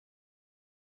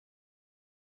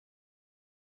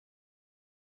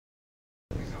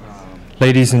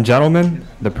Ladies and gentlemen,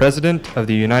 the President of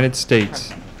the United States.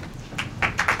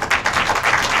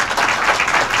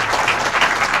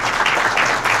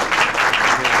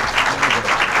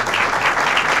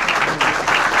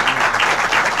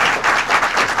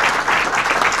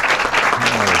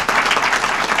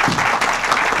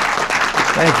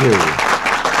 Thank you.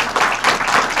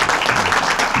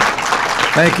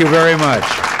 Thank you very much.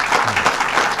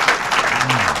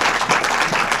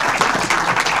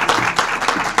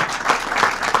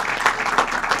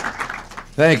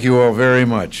 Thank you all very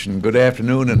much, and good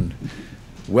afternoon, and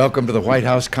welcome to the White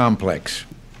House complex.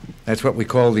 That's what we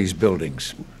call these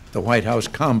buildings, the White House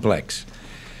complex.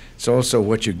 It's also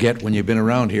what you get when you've been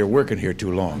around here working here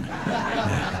too long.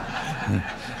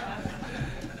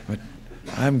 But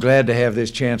I'm glad to have this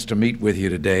chance to meet with you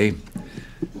today.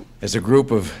 As a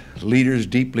group of leaders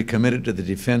deeply committed to the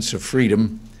defense of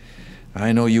freedom,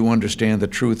 I know you understand the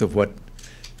truth of what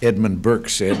Edmund Burke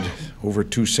said over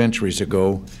 2 centuries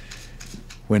ago: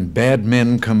 when bad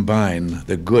men combine,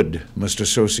 the good must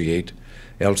associate,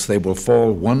 else they will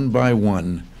fall one by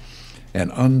one,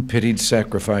 an unpitied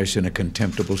sacrifice in a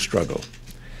contemptible struggle.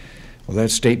 Well,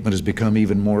 that statement has become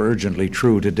even more urgently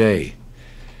true today.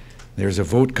 There's a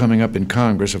vote coming up in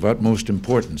Congress of utmost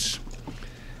importance,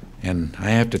 and I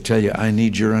have to tell you, I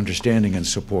need your understanding and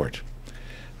support.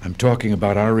 I'm talking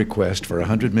about our request for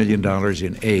 $100 million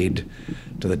in aid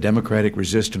to the democratic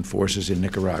resistant forces in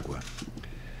Nicaragua.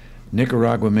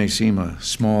 Nicaragua may seem a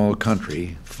small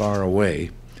country far away,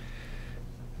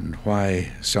 and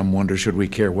why, some wonder, should we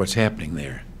care what's happening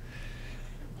there?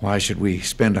 Why should we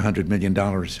spend $100 million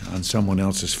on someone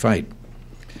else's fight?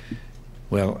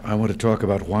 Well, I want to talk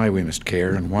about why we must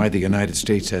care and why the United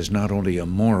States has not only a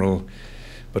moral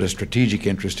but a strategic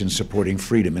interest in supporting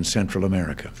freedom in Central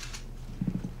America.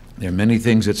 There are many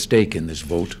things at stake in this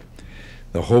vote: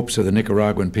 the hopes of the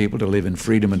Nicaraguan people to live in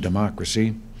freedom and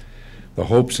democracy, the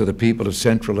hopes of the people of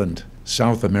Central and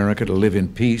South America to live in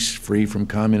peace, free from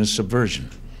communist subversion.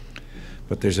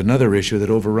 But there's another issue that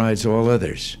overrides all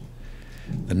others: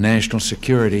 the national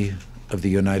security of the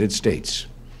United States.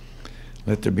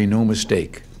 Let there be no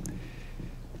mistake.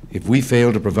 If we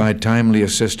fail to provide timely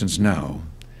assistance now,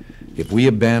 if we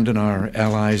abandon our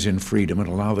allies in freedom and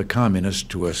allow the communists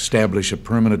to establish a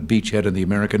permanent beachhead in the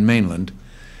American mainland,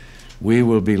 we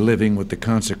will be living with the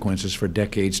consequences for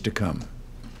decades to come.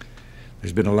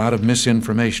 There's been a lot of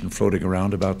misinformation floating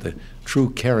around about the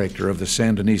true character of the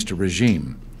Sandinista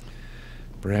regime.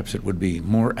 Perhaps it would be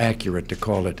more accurate to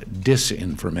call it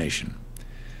disinformation.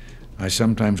 I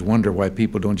sometimes wonder why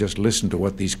people don't just listen to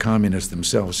what these communists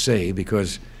themselves say,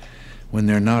 because when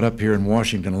they're not up here in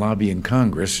Washington lobbying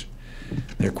Congress,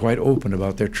 they're quite open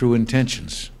about their true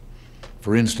intentions.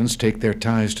 For instance, take their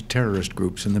ties to terrorist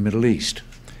groups in the Middle East.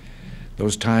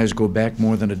 Those ties go back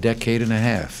more than a decade and a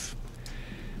half.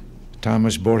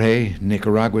 Thomas Borge,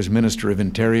 Nicaragua's Minister of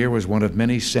Interior, was one of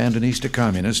many Sandinista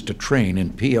communists to train in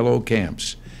PLO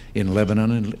camps in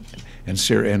Lebanon and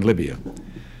Syria and Libya.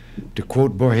 To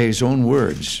quote Borge's own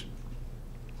words,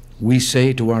 "We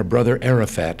say to our brother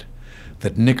Arafat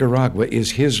that Nicaragua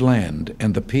is his land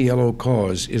and the PLO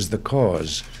cause is the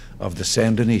cause of the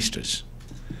Sandinistas."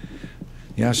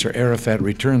 Yasser Arafat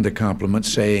returned the compliment,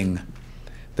 saying,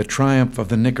 "The triumph of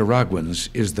the Nicaraguans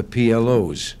is the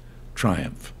PLO's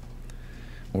triumph."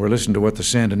 Or listen to what the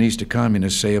Sandinista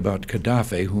communists say about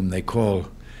Gaddafi, whom they call,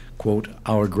 quote,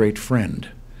 "our great friend."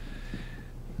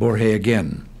 Borge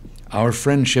again, "Our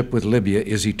friendship with Libya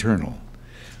is eternal.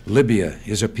 Libya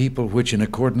is a people which, in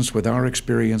accordance with our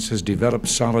experience, has developed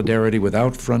solidarity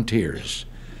without frontiers."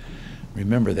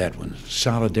 Remember that one,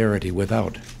 solidarity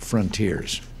without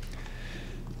frontiers.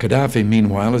 Gaddafi,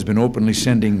 meanwhile, has been openly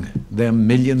sending them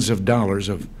millions of dollars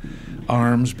of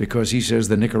arms because he says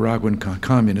the Nicaraguan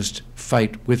communists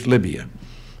fight with Libya.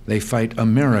 They fight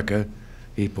America,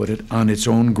 he put it, on its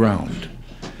own ground.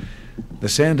 The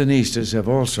Sandinistas have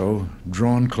also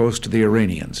drawn close to the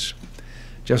Iranians.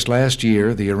 Just last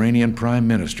year, the Iranian Prime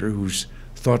Minister, who's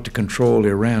thought to control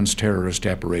Iran's terrorist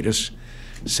apparatus,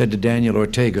 said to Daniel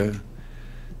Ortega,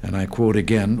 and I quote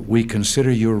again, "We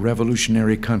consider your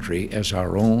revolutionary country as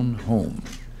our own home."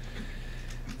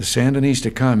 The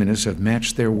Sandinista communists have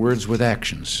matched their words with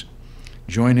actions,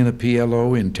 joining the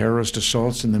PLO in terrorist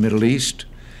assaults in the Middle East,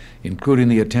 including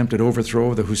the attempted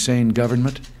overthrow of the Hussein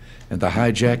government and the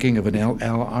hijacking of an El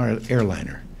Al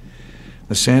airliner.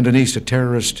 The Sandinista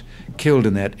terrorist killed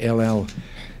in that El Al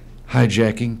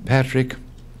hijacking, Patrick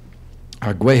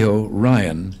Arguello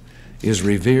Ryan, is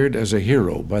revered as a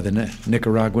hero by the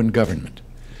Nicaraguan government.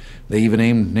 They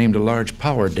even named a large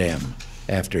power dam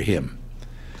after him.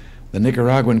 The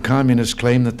Nicaraguan communists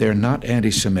claim that they're not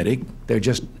anti-Semitic, they're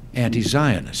just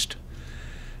anti-Zionist.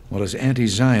 Well, as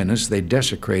anti-Zionists, they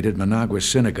desecrated Managua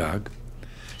Synagogue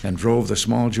and drove the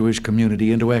small Jewish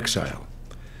community into exile.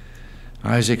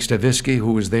 Isaac Stavisky,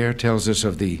 who was there, tells us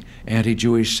of the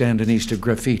anti-Jewish Sandinista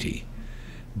graffiti,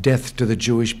 "Death to the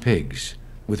Jewish Pigs,"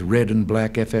 with red and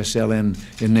black FSLN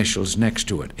initials next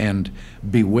to it, and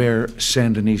 "Beware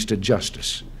Sandinista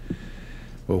Justice."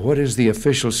 Well, what is the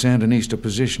official Sandinista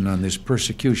position on this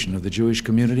persecution of the Jewish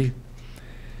community?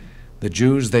 The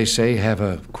Jews, they say, have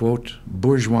a, quote,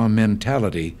 bourgeois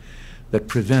mentality that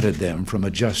prevented them from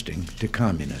adjusting to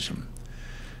communism.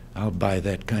 I'll buy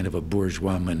that kind of a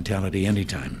bourgeois mentality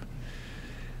anytime.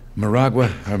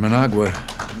 Managua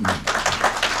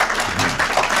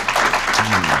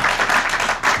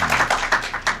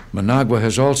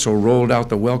has also rolled out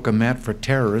the welcome mat for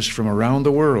terrorists from around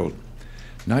the world.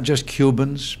 Not just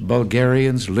Cubans,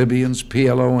 Bulgarians, Libyans,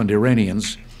 PLO, and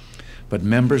Iranians, but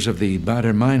members of the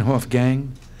Baader-Meinhof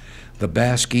gang, the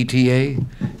Basque ETA,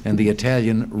 and the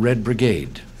Italian Red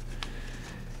Brigade.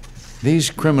 These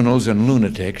criminals and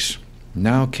lunatics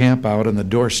now camp out on the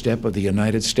doorstep of the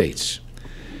United States.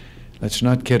 Let's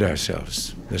not kid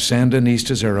ourselves. The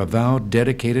Sandinistas are avowed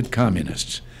dedicated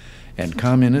communists, and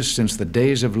communists since the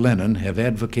days of Lenin have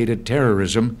advocated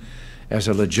terrorism as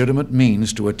a legitimate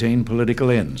means to attain political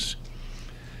ends.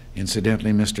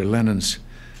 Incidentally, Mr. Lenin's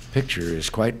picture is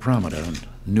quite prominent on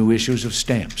new issues of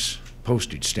stamps,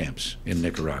 postage stamps in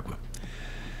Nicaragua.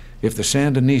 If the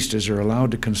Sandinistas are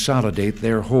allowed to consolidate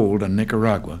their hold on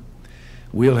Nicaragua,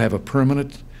 we'll have a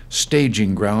permanent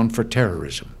staging ground for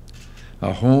terrorism,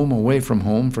 a home away from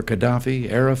home for Gaddafi,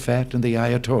 Arafat, and the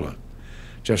Ayatollah,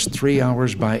 just 3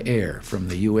 hours by air from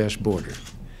the U.S. border.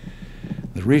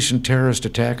 The recent terrorist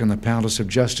attack on the Palace of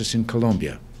Justice in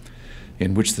Colombia,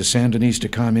 in which the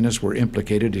Sandinista communists were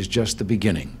implicated, is just the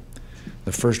beginning,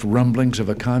 the first rumblings of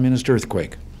a communist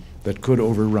earthquake that could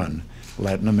overrun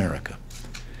Latin America.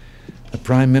 The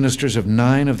prime ministers of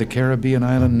 9 of the Caribbean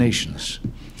island nations,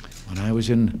 when I was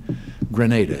in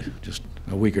Grenada just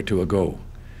a week or two ago,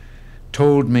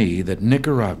 told me that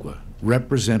Nicaragua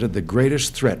represented the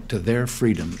greatest threat to their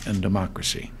freedom and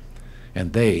democracy,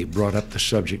 and they brought up the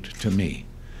subject to me.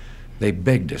 They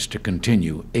begged us to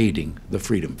continue aiding the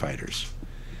freedom fighters.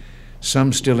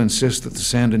 Some still insist that the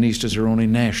Sandinistas are only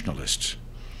nationalists.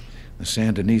 The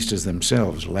Sandinistas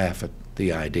themselves laugh at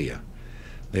the idea.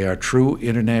 They are true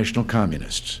international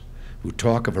communists who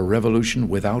talk of a revolution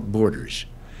without borders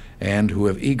and who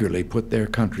have eagerly put their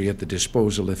country at the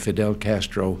disposal of Fidel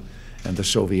Castro and the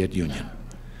Soviet Union.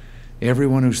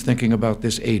 Everyone who's thinking about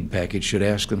this aid package should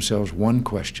ask themselves one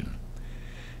question.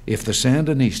 If the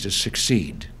Sandinistas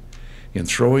succeed in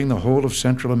throwing the whole of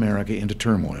Central America into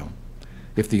turmoil,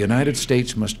 if the United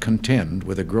States must contend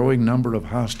with a growing number of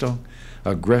hostile,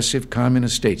 aggressive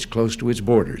communist states close to its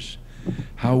borders,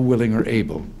 how willing or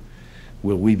able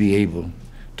will we be able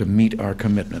to meet our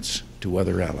commitments to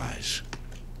other allies?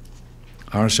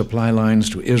 Our supply lines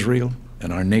to Israel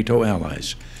and our NATO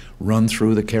allies run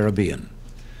through the Caribbean.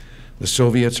 The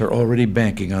Soviets are already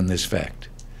banking on this fact.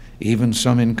 Even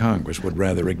some in Congress would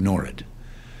rather ignore it.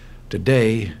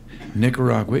 Today,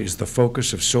 Nicaragua is the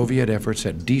focus of Soviet efforts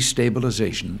at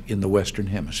destabilization in the Western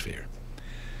Hemisphere.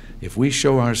 If we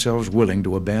show ourselves willing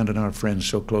to abandon our friends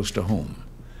so close to home,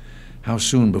 how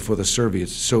soon before the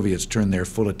Soviets turn their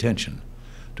full attention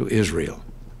to Israel,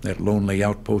 that lonely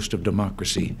outpost of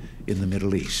democracy in the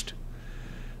Middle East?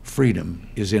 Freedom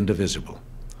is indivisible.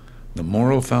 The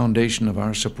moral foundation of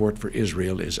our support for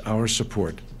Israel is our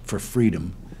support for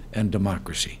freedom and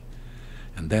democracy.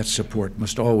 And that support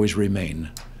must always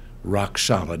remain rock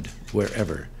solid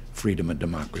wherever freedom and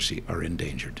democracy are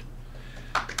endangered.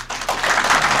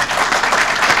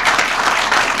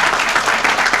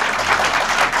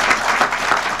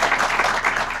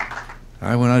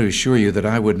 I want to assure you that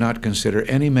I would not consider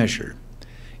any measure,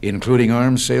 including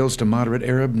arms sales to moderate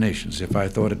Arab nations, if I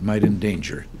thought it might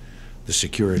endanger the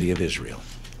security of Israel.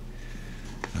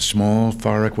 A small,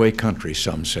 far-away country,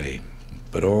 some say,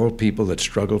 but all people that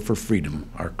struggle for freedom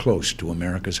are close to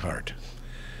America's heart.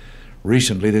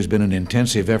 Recently, there's been an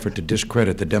intensive effort to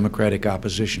discredit the democratic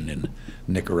opposition in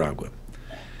Nicaragua.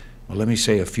 Well, let me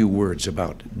say a few words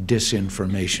about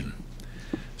disinformation.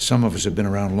 Some of us have been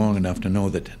around long enough to know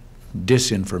that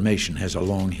disinformation has a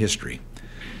long history.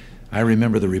 I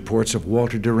remember the reports of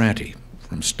Walter Duranty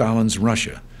from Stalin's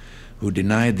Russia, who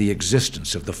denied the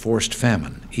existence of the forced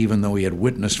famine, even though he had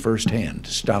witnessed firsthand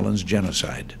Stalin's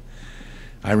genocide.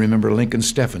 I remember Lincoln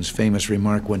Steffen's famous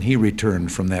remark when he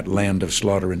returned from that land of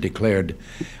slaughter and declared,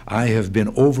 "I have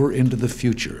been over into the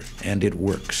future, and it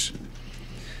works."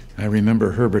 I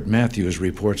remember Herbert Matthews'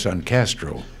 reports on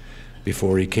Castro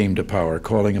before he came to power,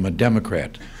 calling him a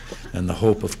Democrat and the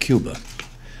hope of Cuba.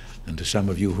 And to some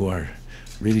of you who are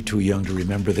really too young to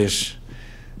remember this,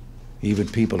 even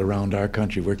people around our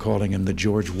country were calling him the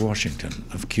George Washington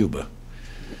of Cuba.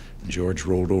 George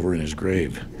rolled over in his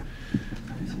grave.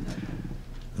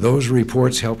 Those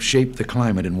reports helped shape the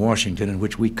climate in Washington in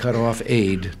which we cut off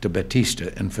aid to Batista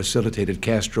and facilitated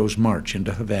Castro's march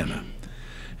into Havana.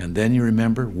 And then you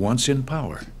remember, once in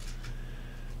power,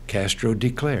 Castro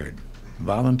declared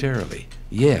voluntarily,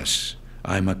 yes,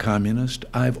 I'm a communist.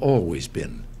 I've always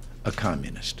been a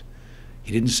communist.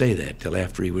 He didn't say that till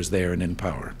after he was there and in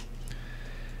power.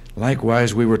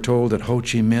 Likewise, we were told that Ho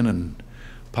Chi Minh and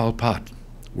Pol Pot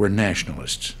were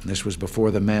nationalists. And this was before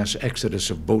the mass exodus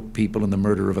of boat people and the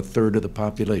murder of a third of the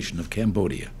population of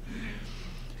Cambodia.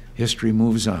 History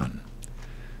moves on.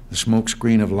 The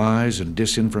smokescreen of lies and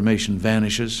disinformation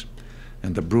vanishes,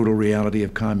 and the brutal reality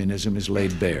of communism is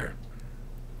laid bare.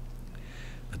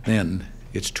 But then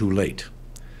it's too late.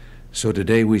 So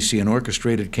today we see an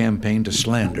orchestrated campaign to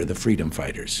slander the freedom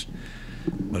fighters.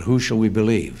 But who shall we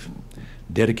believe?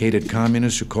 Dedicated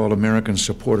communists who call American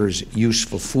supporters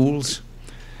useful fools?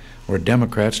 Or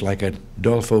Democrats like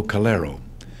Adolfo Calero,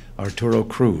 Arturo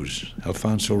Cruz,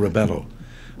 Alfonso Rebelo,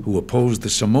 who oppose the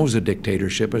Somoza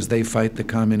dictatorship as they fight the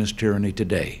communist tyranny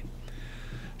today?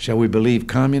 Shall we believe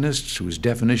communists whose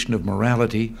definition of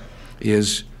morality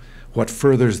is what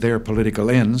furthers their political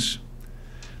ends,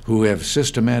 who have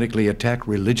systematically attacked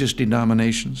religious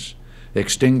denominations,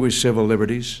 extinguished civil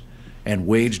liberties, and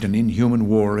waged an inhuman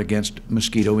war against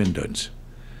mosquito Indians?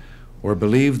 Or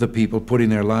believe the people putting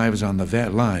their lives on the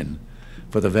line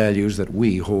for the values that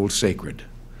we hold sacred: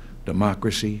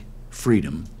 democracy,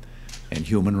 freedom, and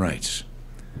human rights?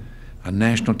 On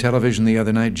national television the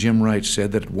other night, Jim Wright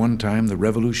said that at one time the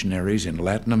revolutionaries in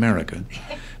Latin America,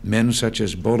 men such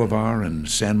as Bolivar and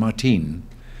San Martin,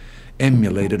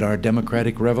 emulated our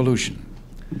democratic revolution.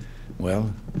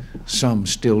 Well, some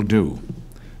still do.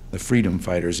 The freedom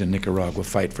fighters in Nicaragua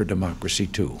fight for democracy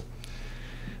too.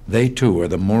 They too are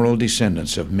the moral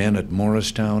descendants of men at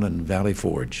Morristown and Valley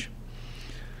Forge.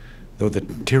 Though the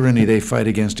tyranny they fight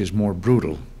against is more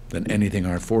brutal than anything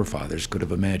our forefathers could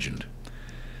have imagined.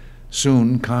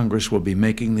 Soon, Congress will be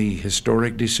making the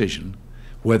historic decision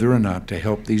whether or not to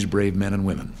help these brave men and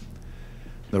women.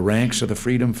 The ranks of the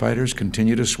freedom fighters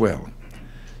continue to swell.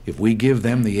 If we give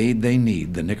them the aid they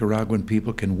need, the Nicaraguan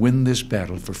people can win this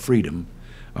battle for freedom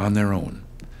on their own.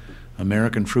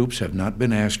 American troops have not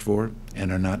been asked for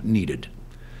and are not needed.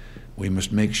 We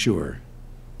must make sure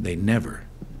they never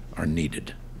are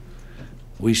needed.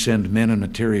 We send men and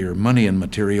material, money and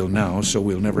material now, so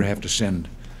we'll never have to send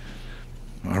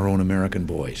our own American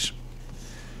boys.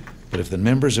 But if the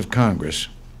members of Congress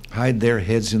hide their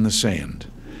heads in the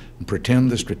sand and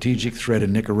pretend the strategic threat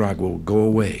in Nicaragua will go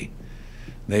away,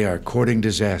 they are courting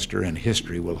disaster, and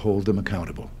history will hold them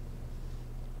accountable.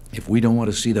 If we don't want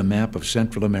to see the map of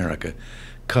Central America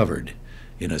covered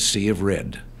in a sea of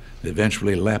red,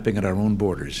 eventually lapping at our own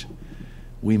borders,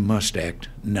 we must act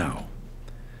now.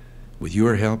 With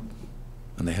your help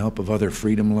and the help of other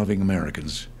freedom-loving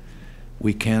Americans,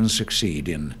 we can succeed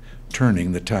in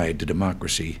turning the tide to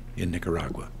democracy in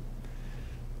Nicaragua.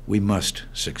 We must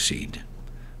succeed.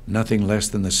 Nothing less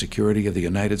than the security of the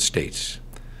United States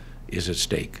is at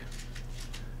stake.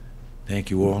 Thank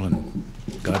you all, and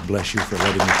God bless you for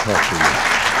letting me talk to you.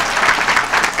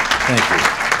 Thank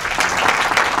you.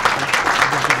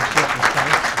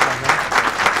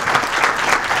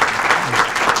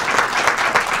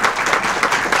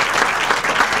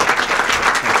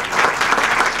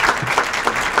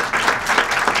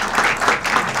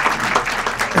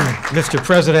 Mr.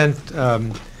 President,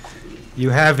 you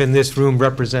have in this room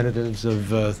representatives of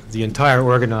the entire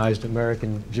organized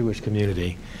American Jewish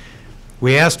community.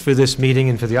 We asked for this meeting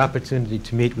and for the opportunity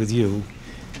to meet with you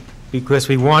because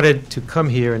we wanted to come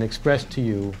here and express to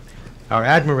you our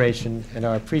admiration and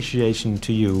our appreciation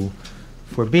to you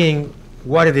for being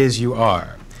what it is you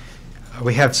are.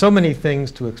 We have so many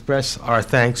things to express our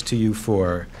thanks to you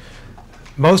for.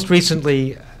 Most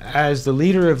recently, as the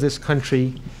leader of this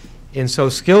country, in so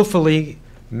skillfully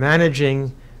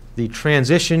managing the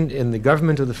transition in the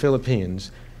government of the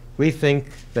Philippines, we think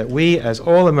that we, as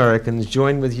all Americans,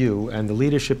 join with you and the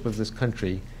leadership of this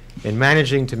country in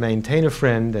managing to maintain a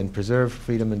friend and preserve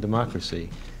freedom and democracy.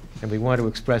 And we want to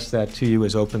express that to you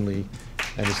as openly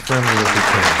and as firmly as we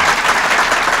can.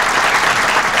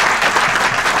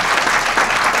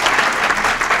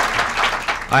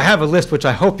 I have a list which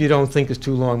I hope you don't think is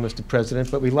too long, Mr.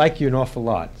 President, but we like you an awful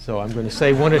lot. So I'm going to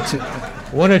say one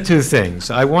or two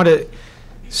things. I want to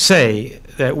say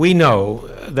that we know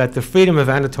that the freedom of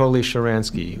Anatoly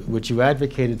Sharansky, which you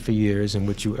advocated for years and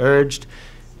which you urged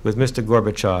with Mr.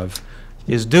 Gorbachev,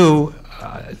 is due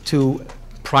to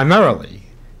primarily,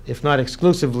 if not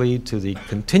exclusively, to the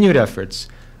continued efforts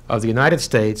of the United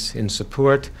States in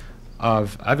support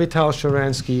of Avital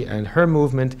Sharansky and her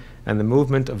movement and the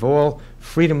movement of all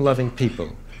freedom-loving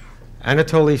people.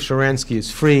 Anatoly Sharansky is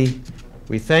free.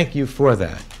 We thank you for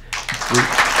that.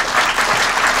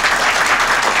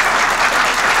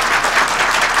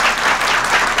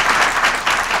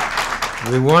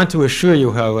 We want to assure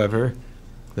you, however,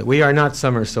 that we are not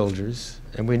summer soldiers,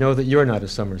 and we know that you're not a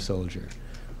summer soldier.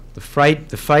 The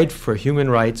fight for human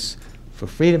rights, for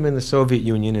freedom in the Soviet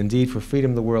Union, indeed for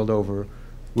freedom the world over,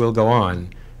 will go on.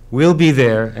 We'll be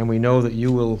there, and we know that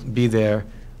you will be there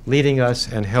leading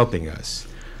us and helping us.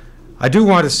 I do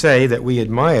want to say that we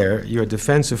admire your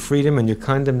defense of freedom and your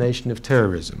condemnation of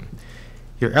terrorism.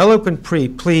 Your eloquent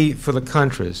plea for the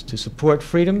Contras to support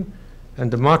freedom and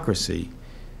democracy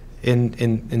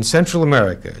in Central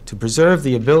America, to preserve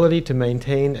the ability to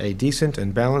maintain a decent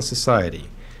and balanced society,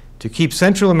 to keep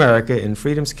Central America in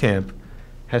freedom's camp,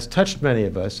 has touched many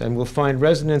of us and will find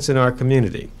resonance in our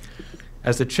community.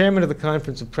 As the chairman of the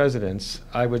Conference of Presidents,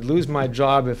 I would lose my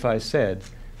job if I said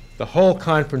the whole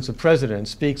Conference of Presidents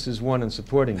speaks as one in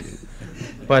supporting you.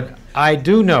 But I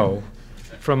do know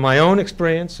from my own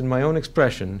experience and my own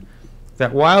expression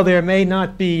that while there may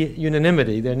not be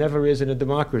unanimity, there never is in a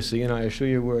democracy, and I assure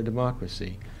you we're a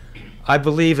democracy, I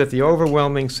believe that the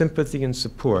overwhelming sympathy and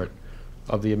support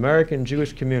of the American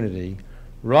Jewish community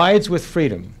rides with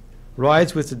freedom,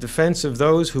 rides with the defense of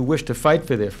those who wish to fight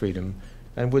for their freedom,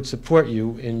 and would support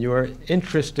you in your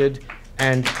interested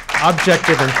and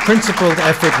objective and principled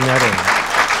effort in that end.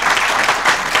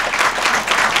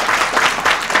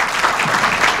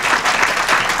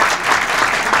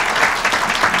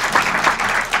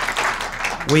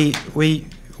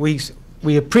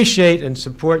 We appreciate and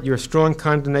support your strong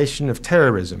condemnation of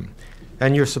terrorism,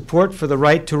 and your support for the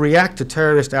right to react to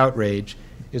terrorist outrage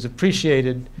is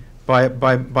appreciated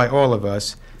by all of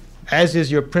us, as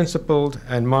is your principled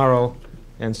and moral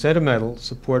and sentimental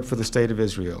support for the State of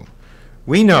Israel.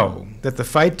 We know that the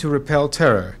fight to repel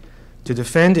terror, to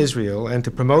defend Israel, and to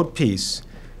promote peace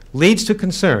leads to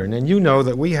concern, and you know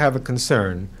that we have a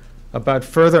concern about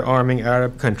further arming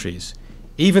Arab countries,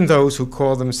 even those who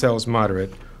call themselves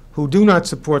moderate, who do not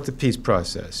support the peace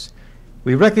process.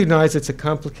 We recognize it's a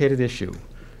complicated issue.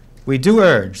 We do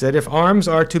urge that if arms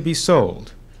are to be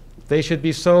sold, they should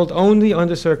be sold only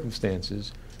under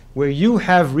circumstances where you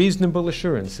have reasonable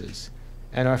assurances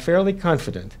and are fairly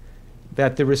confident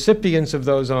that the recipients of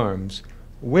those arms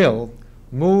will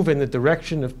move in the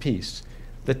direction of peace.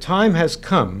 The time has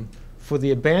come for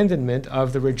the abandonment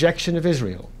of the rejection of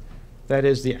Israel. That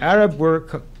is, the Arab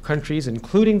countries,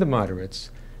 including the moderates,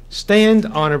 stand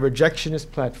on a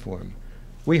rejectionist platform.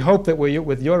 We hope that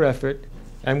with your effort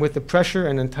and with the pressure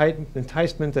and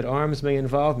enticement that arms may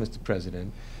involve, Mr.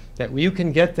 President, that you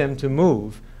can get them to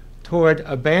move toward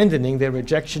abandoning their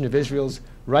rejection of Israel's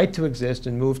right to exist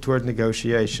and move toward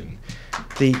negotiation.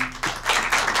 The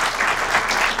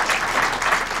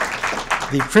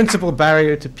principal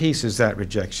barrier to peace is that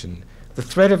rejection. The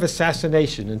threat of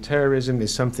assassination and terrorism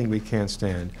is something we can't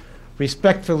stand.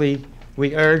 Respectfully,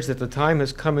 we urge that the time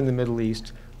has come in the Middle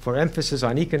East for emphasis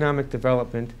on economic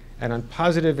development and on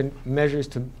positive measures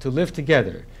to live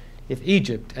together. If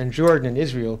Egypt and Jordan and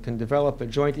Israel can develop a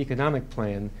joint economic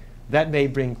plan, that may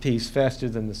bring peace faster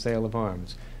than the sale of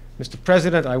arms. Mr.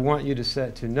 President, I want you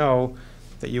to know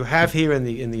that you have here in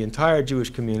the entire Jewish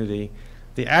community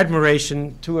the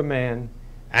admiration to a man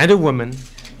and a woman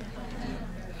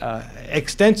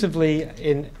extensively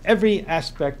in every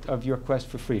aspect of your quest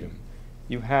for freedom.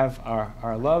 You have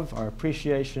our love, our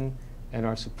appreciation, and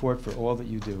our support for all that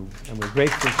you do, and we're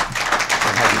grateful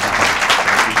for having you here.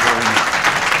 Thank you very much.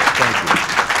 Thank you.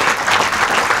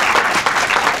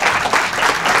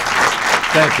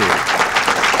 Thank you.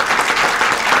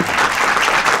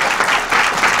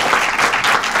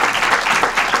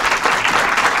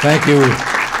 Thank you.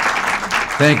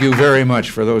 Thank you very much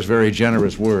for those very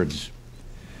generous words.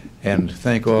 And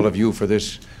thank all of you for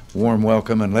this warm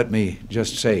welcome. And let me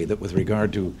just say that with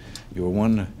regard to your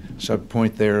one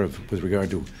sub-point there with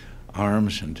regard to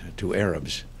arms and to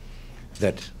Arabs,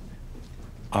 that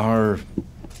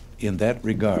in that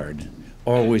regard,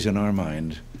 always in our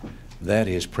mind, that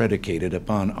is predicated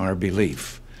upon our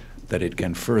belief that it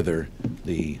can further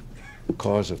the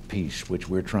cause of peace which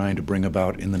we're trying to bring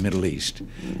about in the Middle East,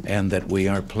 and that we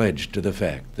are pledged to the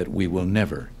fact that we will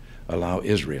never allow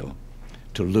Israel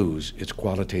to lose its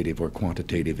qualitative or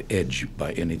quantitative edge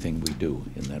by anything we do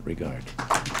in that regard.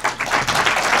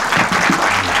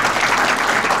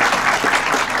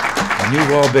 And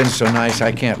you've all been so nice,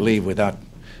 I can't leave without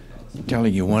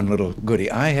telling you one little goodie.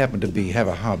 I happen to have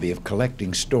a hobby of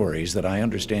collecting stories that I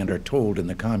understand are told in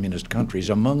the communist countries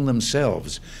among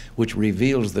themselves, which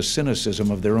reveals the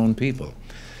cynicism of their own people.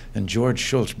 And George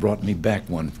Shultz brought me back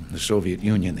one from the Soviet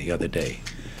Union the other day.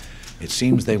 It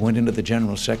seems they went into the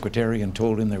general secretary and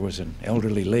told him there was an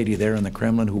elderly lady there in the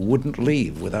Kremlin who wouldn't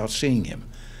leave without seeing him.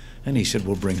 And he said,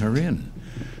 well, bring her in.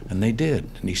 And they did.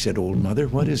 And he said, old mother,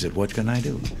 what is it? What can I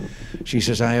do? She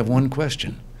says, I have one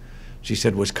question. She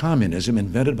said, was communism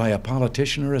invented by a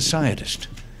politician or a scientist?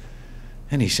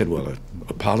 And he said, well,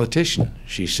 a politician.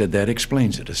 She said, that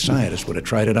explains it. A scientist would have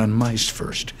tried it on mice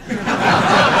first.